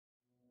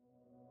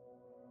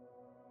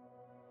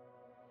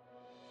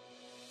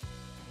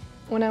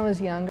When I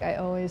was young, I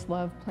always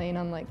loved playing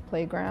on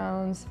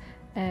playgrounds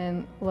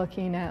and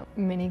looking at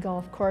mini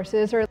golf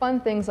courses or fun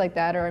things like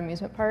that, or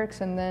amusement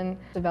parks, and then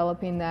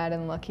developing that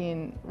and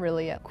looking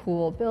really at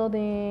cool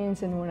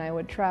buildings, and when I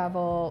would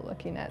travel,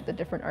 looking at the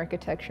different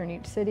architecture in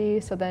each city.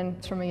 So then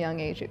from a young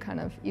age, it kind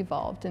of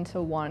evolved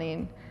into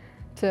wanting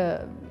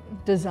to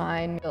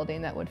design a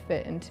building that would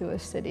fit into a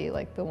city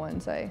like the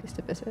ones I used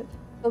to visit.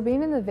 So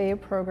being in the VABE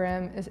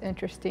program is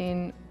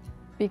interesting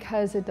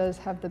because it does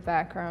have the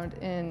background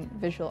in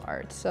visual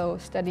arts. So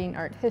studying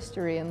art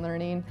history and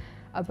learning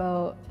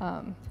about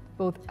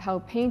both how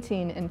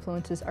painting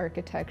influences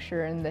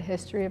architecture and the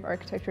history of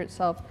architecture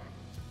itself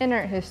in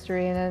art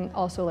history, and then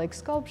also like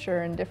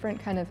sculpture and different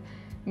kind of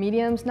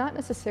mediums, not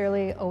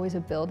necessarily always a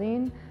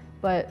building,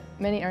 but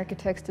many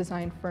architects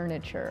design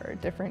furniture or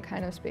different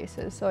kind of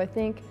spaces. So I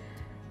think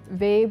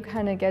VABE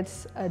kind of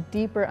gets a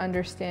deeper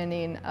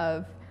understanding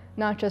of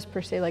not just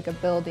per se like a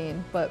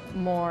building, but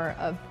more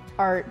of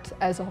art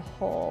as a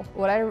whole.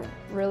 What I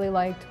really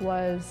liked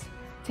was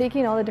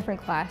taking all the different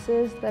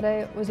classes that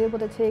I was able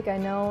to take. I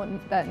know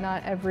that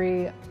not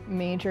every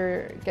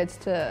major gets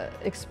to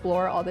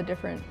explore all the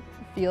different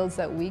fields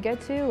that we get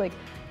to. Like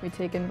we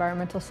take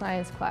environmental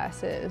science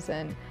classes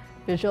and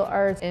visual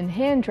arts and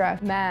hand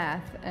draft,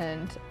 math,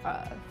 and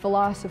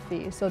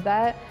philosophy. So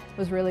that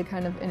was really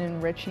kind of an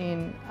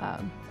enriching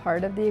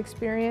part of the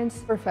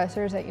experience.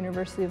 Professors at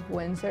University of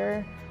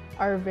Windsor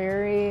are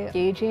very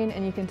engaging,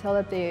 and you can tell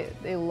that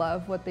they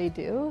love what they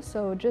do.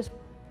 So just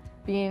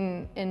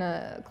being in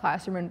a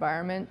classroom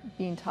environment,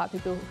 being taught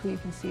people who you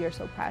can see are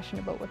so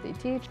passionate about what they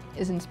teach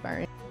is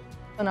inspiring.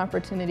 An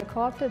opportunity to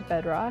co-opt at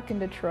Bedrock in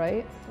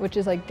Detroit, which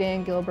is like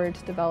Dan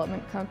Gilbert's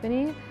development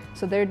company.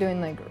 So they're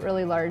doing like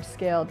really large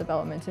scale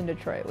developments in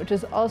Detroit, which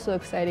is also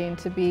exciting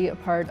to be a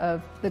part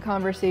of the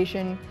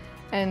conversation.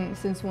 And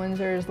since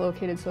Windsor is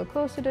located so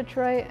close to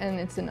Detroit and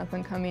it's an up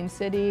and coming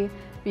city,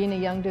 being a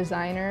young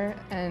designer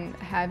and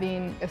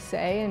having a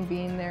say and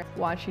being there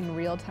watching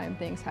real-time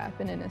things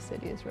happen in a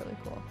city is really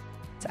cool.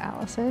 It's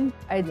Allison.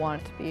 I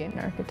want to be an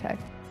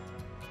architect.